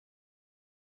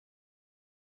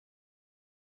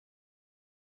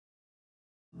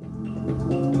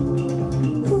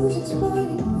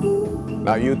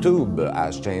Now YouTube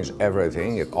has changed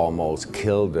everything. It almost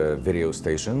killed the video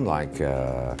station like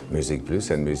Music Plus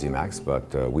and MusiMax,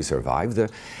 but we survived.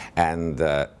 And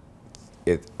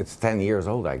it's 10 years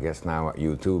old, I guess, now,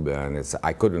 YouTube, and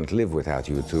I couldn't live without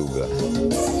YouTube.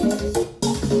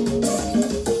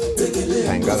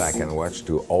 Thank God I can watch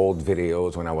two old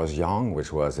videos when I was young,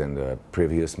 which was in the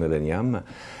previous millennium.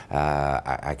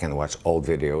 I can watch old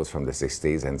videos from the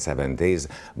 60s and 70s,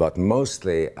 but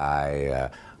mostly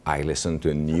I listen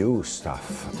to new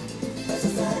stuff.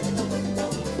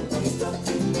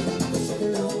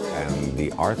 And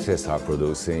the artists are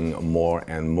producing more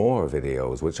and more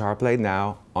videos, which are played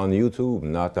now on YouTube,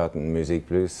 not on Music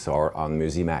Plus or on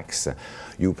MusiMax.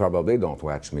 You probably don't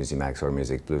watch MusiMax or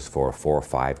Music Plus for 4 or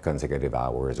 5 consecutive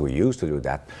hours. We used to do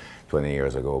that 20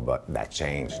 years ago, but that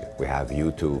changed. We have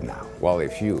YouTube now. Well,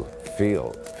 if you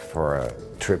feel for a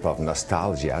trip of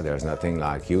nostalgia, there's nothing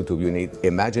like YouTube. You need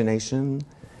imagination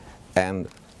and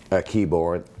a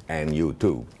keyboard and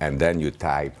YouTube. And then you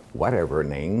type whatever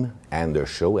name and the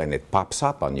show, and it pops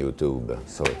up on YouTube.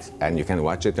 So and you can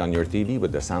watch it on your TV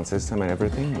with the sound system and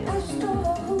everything.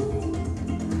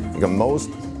 Because most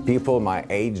people my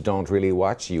age don't really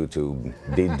watch YouTube.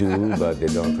 They do, but they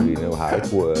don't really know how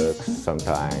it works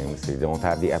sometimes. They don't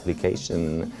have the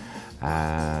application.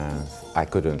 I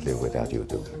couldn't live without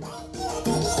YouTube.